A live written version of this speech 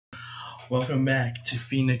Welcome back to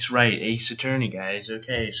Phoenix Wright, Ace Attorney, guys.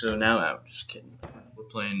 Okay, so now I'm just kidding. We're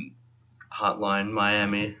playing Hotline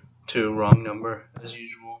Miami 2, wrong number, as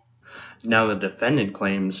usual. Now the defendant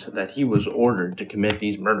claims that he was ordered to commit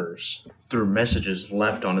these murders through messages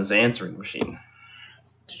left on his answering machine.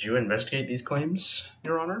 Did you investigate these claims,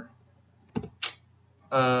 Your Honor?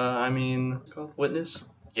 Witness?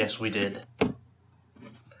 Yes, we did.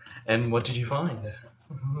 And what did you find?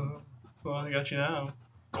 Well, I got you now.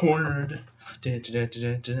 Cornered.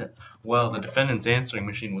 Well, the defendant's answering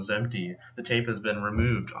machine was empty. The tape has been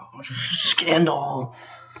removed. Oh, scandal.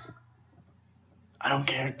 I don't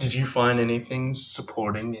care. Did you find anything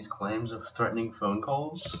supporting these claims of threatening phone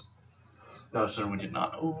calls? No, sir, we did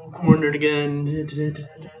not. Oh, cornered again.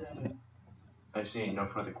 I see. No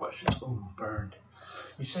further questions. Oh, burned.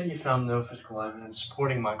 You say you found no physical evidence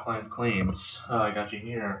supporting my client's claims. I got you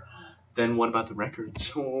here. Then what about the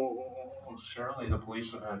records? Oh, surely the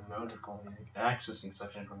police would have no difficulty accessing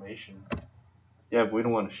such information. Yeah, but we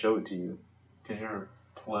don't want to show it to you, because you're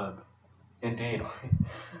a pleb. Indeed,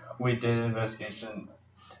 we did investigate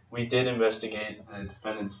the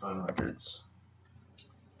defendant's phone records.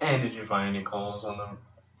 And did you find any calls on the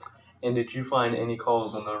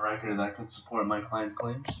record that could support my client's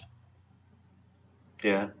claims?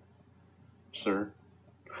 Yeah, sir.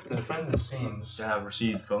 The defendant seems to have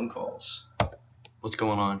received phone calls. What's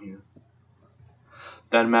going on here?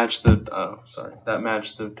 That matched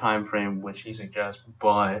the time frame which he suggests,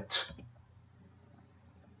 but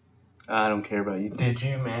I don't care about you. Did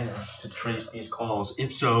you manage to trace these calls?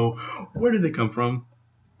 If so, where did they come from?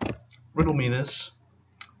 Riddle me this.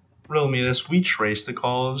 We traced the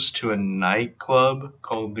calls to a nightclub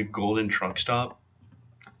called the Golden Truck Stop.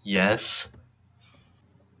 Yes.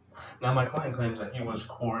 Now, my client claims that he was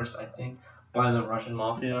coerced, I think, by the Russian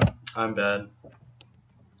mafia. I'm bad.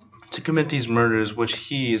 To commit these murders, which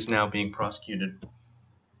he is now being prosecuted.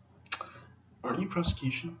 Aren't you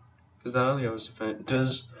prosecution? Because that other guy was defended.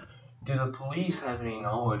 Do the police have any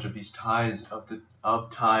knowledge of these ties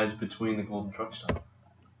ties between the Golden Truck Stop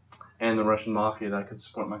and the Russian mafia that could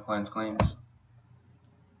support my client's claims?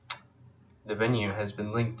 The venue has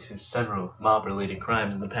been linked to several mob-related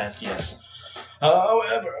crimes in the past years.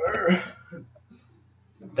 However,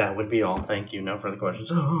 that would be all. Thank you. No further questions.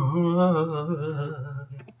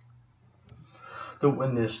 The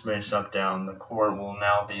witness may step down. The court will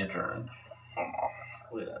now be adjourned.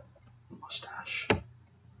 Look at that mustache.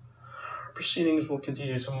 Proceedings will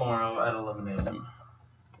continue tomorrow at 11 a.m.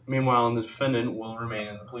 Meanwhile, the defendant will remain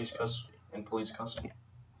in police custody.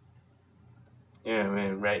 Yeah,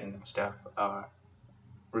 right and stuff.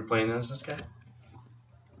 We're playing as this guy?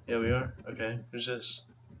 Yeah, we are? Okay, who's this?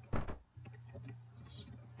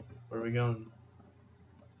 Where are we going?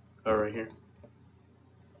 Oh, right here.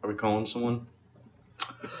 Are we calling someone?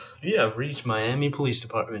 You have reached Miami Police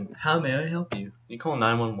Department. How may I help you? You call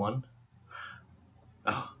 911?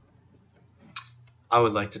 Oh. I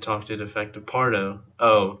would like to talk to Detective Pardo.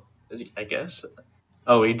 Oh, I guess?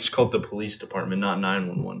 Oh, he just called the police department, not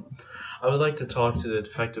 911. I would like to talk to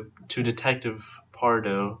Detective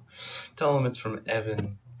Pardo. Tell him it's from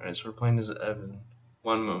Evan. Alright, so we're playing as Evan.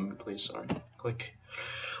 One moment, please. Sorry. Click.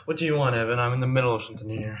 What do you want, Evan? I'm in the middle of something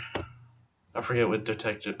here. I forget what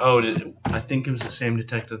detective. Oh, I think it was the same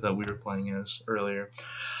detective that we were playing as earlier.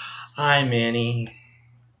 Hi, Manny.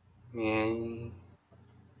 Manny.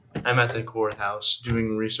 I'm at the courthouse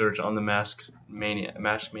doing research on the masked maniac.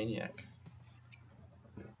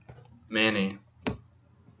 Manny.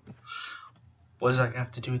 What does that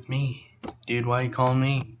have to do with me? Dude, why are you calling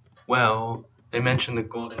me? Well, they mentioned the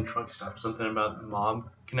Golden Truck Stop, something about mob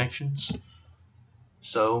connections.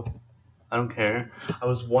 So, I don't care. I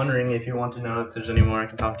was wondering if you want to know if there's any more I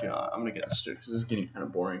can talk to you. I'm gonna get this because this is getting kind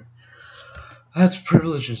of boring. That's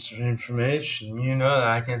privileged information. You know that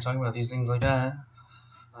I can't talk about these things like that.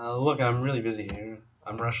 Look, I'm really busy here.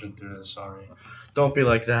 I'm rushing through this. Sorry. Don't be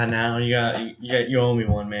like that now. You owe me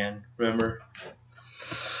one, man. Remember?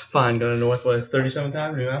 Fine. Go to Northwest 37th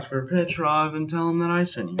Avenue. Ask for a pitch, Rob, and tell him that I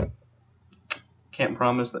sent you. Can't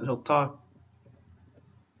promise that he'll talk,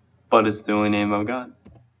 but it's the only name I've got.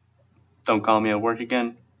 Don't call me at work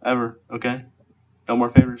again, ever. Okay? No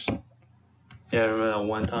more favors. Yeah, remember that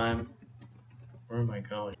one time? Where am I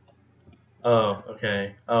going? Oh,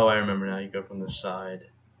 okay. Oh, I remember now. You go from the side.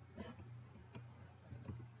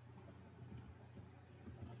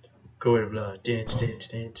 Go blood. Dance.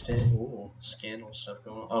 Ooh, scandal stuff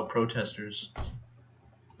going on. Oh, protesters.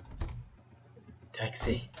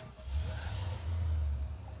 Taxi.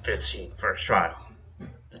 15, first trial.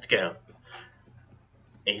 Let's go.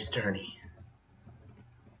 Ace Attorney.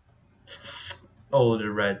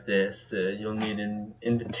 older right there, sir. You'll need an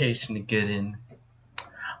invitation to get in.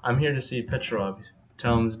 I'm here to see Petrov.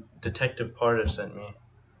 Tell him Detective Parter sent me.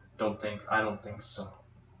 I don't think so.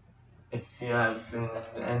 If you have been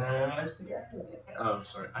an investigation. Oh,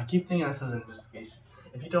 sorry. I keep thinking this is an investigation.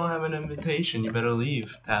 If you don't have an invitation, you better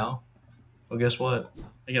leave, pal. Well, guess what?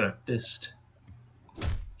 I got a fist.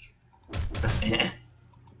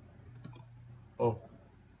 Oh.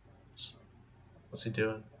 What's he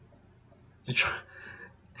doing? Is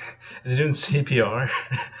he doing CPR?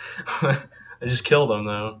 I just killed him,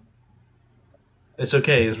 though. It's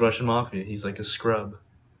okay, he's Russian Mafia. He's like a scrub.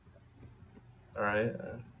 Alright.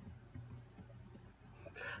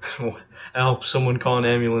 Help, someone call an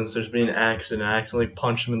ambulance. There's been an accident. I accidentally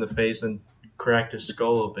punched him in the face and cracked his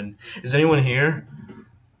skull open. Is anyone here?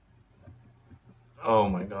 Oh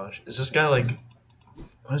my gosh. Is this guy like...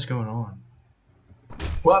 What is going on?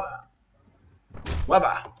 Wabba!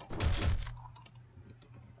 Wabba!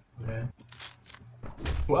 Okay.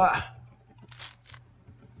 Wah!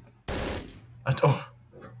 I don't...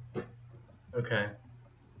 Okay.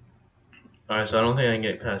 Alright, so I don't think I can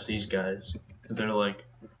get past these guys. Because they're like...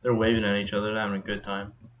 They're waving at each other. They're having a good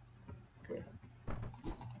time. Come here.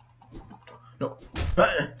 No.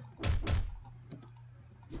 I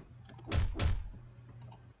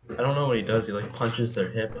don't know what he does. He like punches their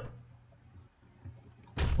hip.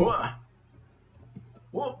 Whoa.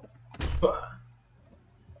 Whoa.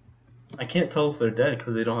 I can't tell if they're dead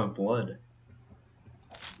because they don't have blood.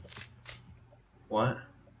 What?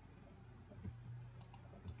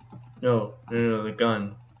 No, the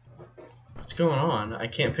gun. What's going on? I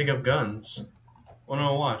can't pick up guns. Oh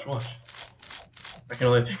no, watch. I can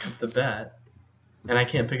only pick up the bat. And I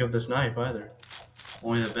can't pick up this knife either.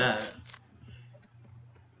 Only the bat.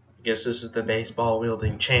 I guess this is the baseball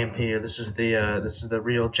wielding champ here. This is the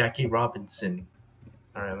real Jackie Robinson.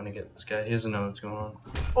 Alright, I'm gonna get this guy. He doesn't know what's going on.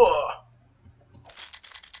 Oh!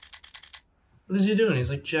 What is he doing? He's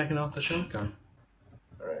like jacking off the shotgun.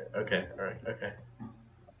 Alright, okay.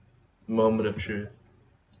 Moment of truth.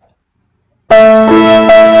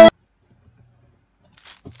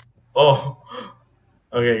 Oh!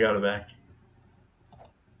 Okay, got it back.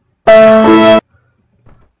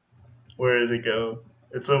 Where did it go?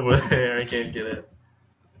 It's over there, I can't get it.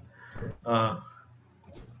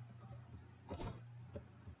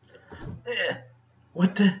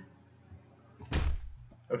 What the?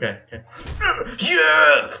 Okay.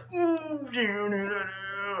 Yeah!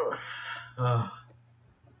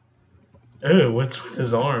 Ew, what's with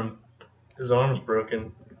his arm? His arm's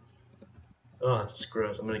broken. Oh, it's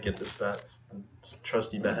gross. I'm gonna get this bat. This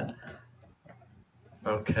trusty bat.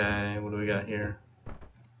 Okay, what do we got here?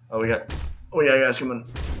 Oh, we got guys coming.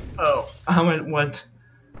 Oh, how much? What?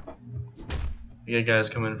 We got guys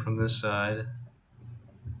coming from this side.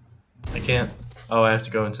 I can't. Oh, I have to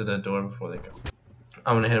go into the door before they come.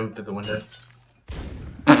 I'm gonna hit them through the window.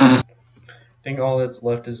 I think all that's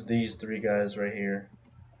left is these three guys right here.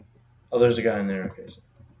 Oh, there's a guy in there. Okay, so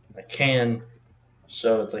I can.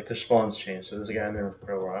 So it's like their spawns change. So there's a guy in there with a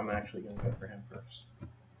crowbar. I'm actually gonna go for him first.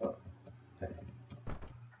 Oh, okay.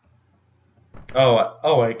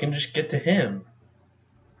 Oh, I can just get to him.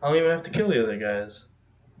 I don't even have to kill the other guys.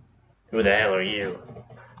 Who the hell are you?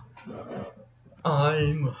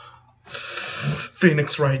 I'm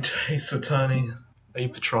Phoenix Wright. Hey, Satani. Are you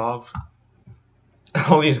Petrov?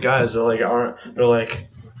 All these guys are like they're like,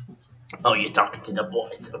 oh, you're talking to the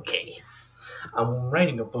boys, okay. I'm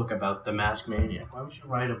writing a book about the masked maniac. Why would you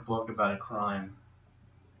write a book about a crime?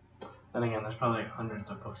 Then again, there's probably like hundreds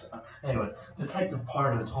of books. Anyway, Detective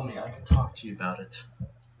Pardo told me I could talk to you about it.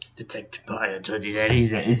 Detective Pardo told you that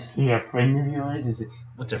is he a friend of yours?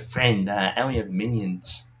 What's a friend? I only have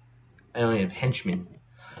minions. I only have henchmen.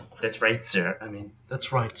 That's right, sir.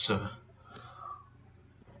 That's right, sir.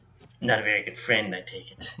 Not a very good friend, I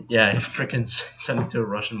take it. Yeah, frickin' sending to a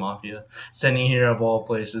Russian mafia. Sending here of all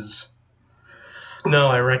places. No,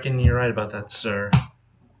 I reckon you're right about that, sir.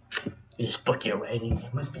 This book you're writing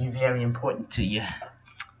must be very important to you.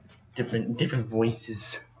 Different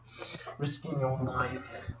voices. Risking your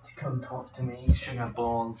life to come talk to me. Sugar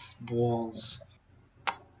balls.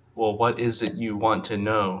 Well, what is it you want to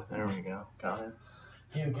know? There we go. Got it.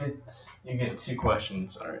 You get 2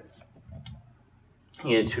 questions. Alright.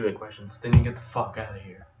 You get 2 questions. Then you get the fuck out of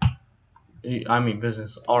here. I mean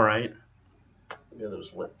business. Alright. Look at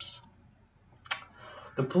those lips.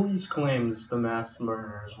 The police claims the mass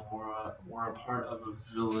murderers were a part of a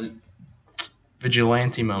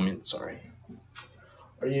vigilante moment. Sorry.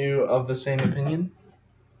 Are you of the same opinion?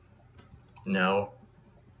 No.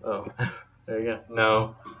 Oh, there you go.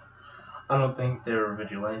 No. I don't think they were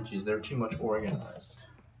vigilantes. They're too much organized.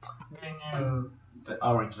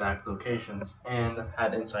 our exact locations and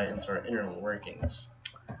had insight into our inner workings.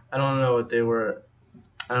 I don't know what they were.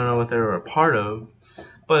 I don't know what they were a part of,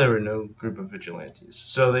 but there were no group of vigilantes.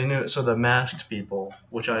 So they knew. So the masked people,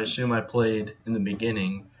 which I assume I played in the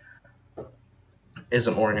beginning, is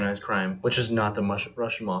an organized crime, which is not the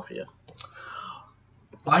Russian mafia.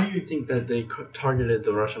 Why do you think that they targeted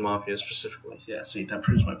the Russian mafia specifically? Yeah, see, that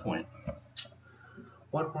proves my point.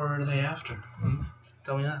 What were they after?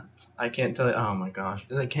 Tell me that. I can't tell you. Oh my gosh,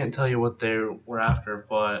 I can't tell you what they were after,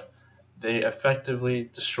 but they effectively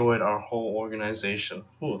destroyed our whole organization.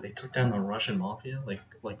 Ooh, they took down the Russian mafia,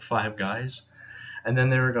 like 5 guys, and then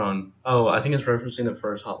they were gone. Oh, I think it's referencing the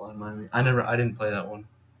first Hotline Miami. I didn't play that one.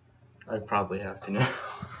 I probably have to now.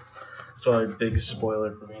 So a big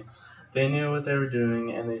spoiler for me. They knew what they were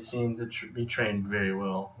doing, and they seemed to be trained very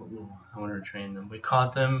well. Ooh, I want to train them. We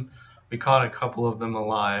caught them. We caught a couple of them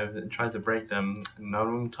alive and tried to break them. None of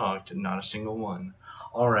them talked, not a single one.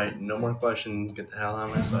 Alright, no more questions. Get the hell out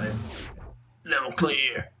of my sight. Level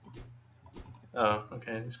clear. Oh,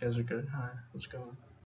 okay. These guys are good. Hi, let's go.